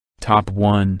Top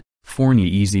 1, Forni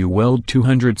Easy Weld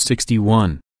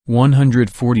 261,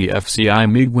 140 FCI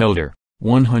MIG welder,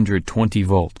 120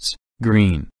 volts,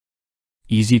 green.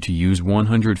 Easy to use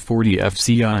 140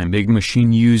 FCI MIG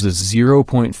machine uses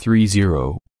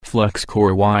 0.30 flex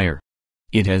core wire.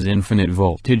 It has infinite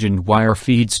voltage and wire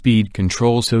feed speed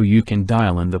control, so you can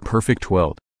dial in the perfect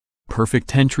weld.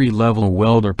 Perfect entry-level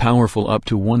welder, powerful up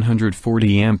to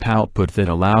 140 amp output that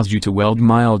allows you to weld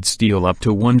mild steel up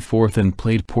to 1/4 and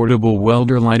plate, portable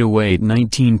welder, lightweight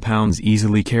 19 pounds,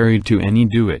 easily carried to any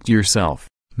do-it-yourself,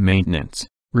 maintenance,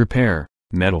 repair,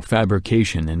 metal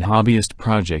fabrication and hobbyist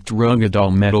project. Rugged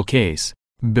all-metal case,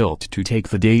 built to take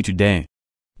the day-to-day.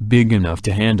 Big enough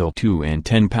to handle 2 and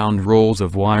 10-pound rolls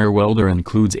of wire. Welder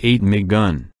includes 8 MIG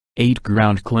gun, 8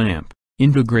 ground clamp,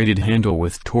 integrated handle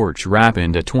with torch wrap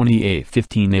and a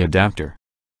 2815A adapter.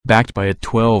 Backed by a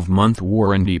 12-month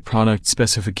warranty. Product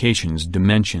specifications: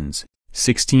 dimensions,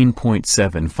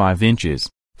 16.75 inches,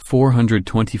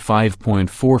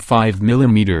 425.45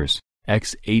 millimeters,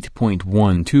 x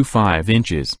 8.125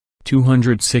 inches,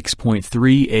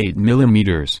 206.38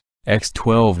 millimeters, x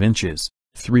 12 inches,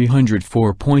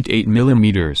 304.8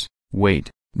 millimeters,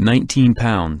 weight, 19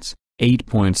 pounds,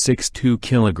 8.62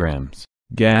 kilograms,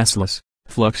 gasless,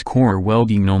 flux core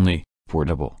welding only,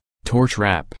 portable, torch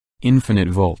wrap, infinite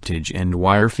voltage and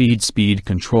wire feed speed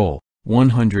control,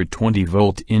 120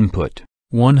 volt input,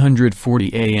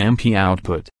 140 amp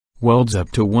output, welds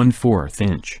up to 1/4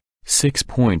 inch,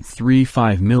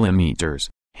 6.35 millimeters,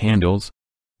 handles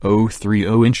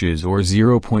 0.30 inches or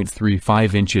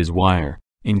 0.35 inches wire,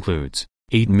 includes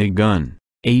 8 MIG gun,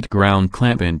 8 ground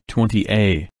clamp and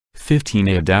 20A,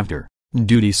 15A adapter.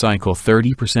 Duty cycle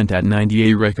 30% at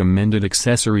 90A. Recommended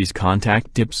accessories: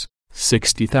 contact tips,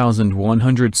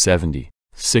 60,170,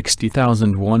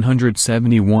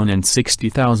 60,171 and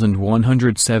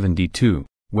 60,172.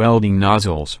 Welding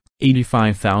nozzles,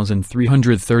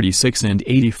 85,336 and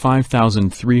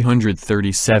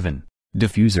 85,337.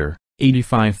 Diffuser,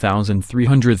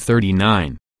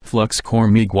 85,339. Flux core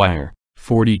MIG wire,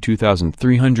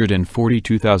 42,300 and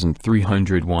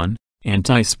 42,301.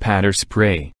 Anti-spatter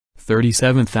spray,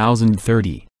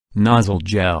 37,030. Nozzle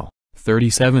gel,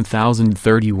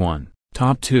 37,031.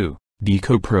 Top 2,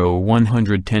 Deco Pro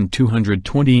 110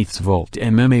 220 volt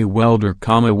MMA welder,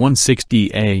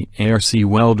 160A ARC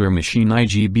welder machine.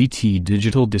 IGBT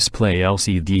digital display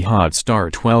LCD hot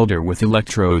start welder with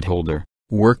electrode holder,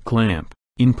 work clamp,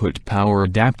 input power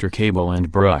adapter, cable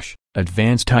and brush.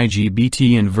 Advanced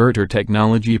IGBT inverter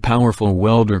technology, powerful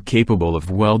welder capable of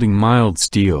welding mild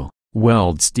steel,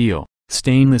 weld steel,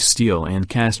 stainless steel and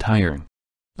cast iron.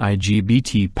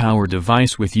 IGBT power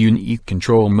device with unique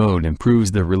control mode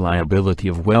improves the reliability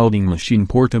of welding machine.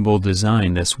 Portable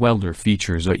design: this welder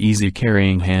features a easy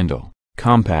carrying handle,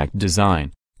 compact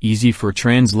design, easy for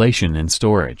translation and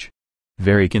storage.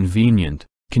 Very convenient,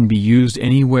 can be used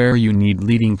anywhere you need.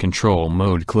 Leading control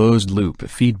mode: closed loop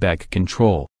feedback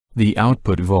control. The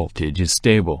output voltage is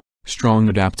stable, strong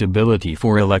adaptability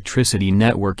for electricity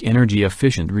network, energy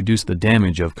efficient, reduce the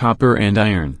damage of copper and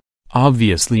iron,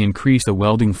 obviously increase the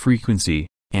welding frequency,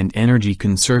 and energy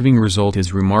conserving. Result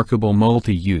is remarkable.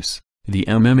 Multi-use: the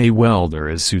MMA welder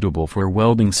is suitable for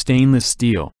welding stainless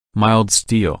steel, mild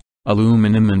steel,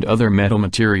 aluminum and other metal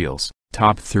materials.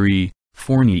 Top 3,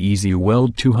 Forni Easy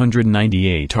Weld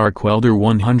 298 arc welder,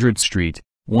 100 street,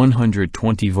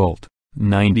 120 volt,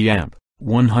 90 amp.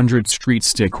 100 street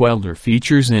stick welder.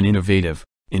 Features an innovative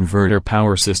inverter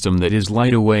power system that is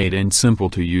lightweight and simple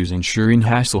to use, ensuring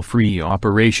hassle-free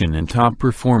operation and top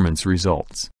performance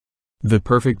results. The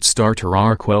perfect starter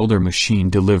arc welder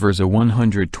machine delivers a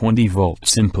 120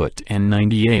 volts input and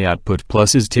 90A output,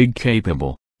 plus is TIG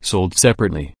capable, sold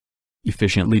separately.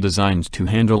 Efficiently designed to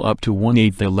handle up to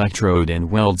 1/8 electrode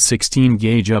and weld 16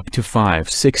 gauge up to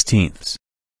 5/16.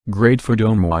 Great for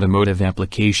dome automotive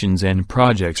applications and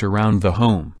projects around the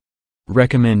home.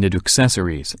 Recommended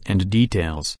accessories and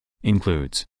details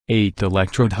includes 8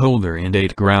 electrode holder and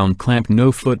 8 ground clamp.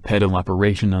 No foot pedal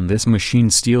operation on this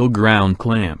machine. Steel ground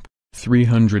clamp,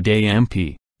 300 amp.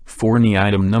 Forni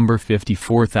item number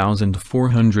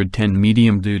 54410.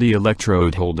 Medium duty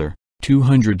electrode holder,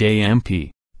 200 amp.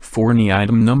 Forni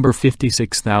item number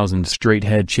 56,000. Straight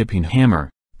head chipping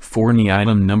hammer. Forni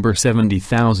item number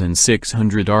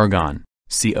 70,600. Argon,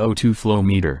 CO2 flow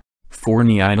meter.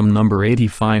 Forni item number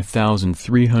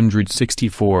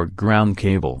 85,364. Ground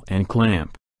cable and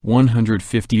clamp,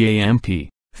 150 amp.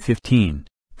 15.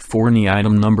 Forni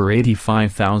item number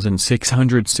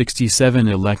 85,667.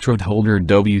 Electrode holder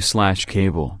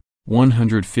W/cable,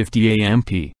 150 amp.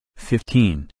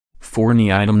 15.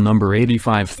 Forni item number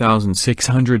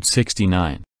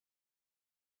 85,669.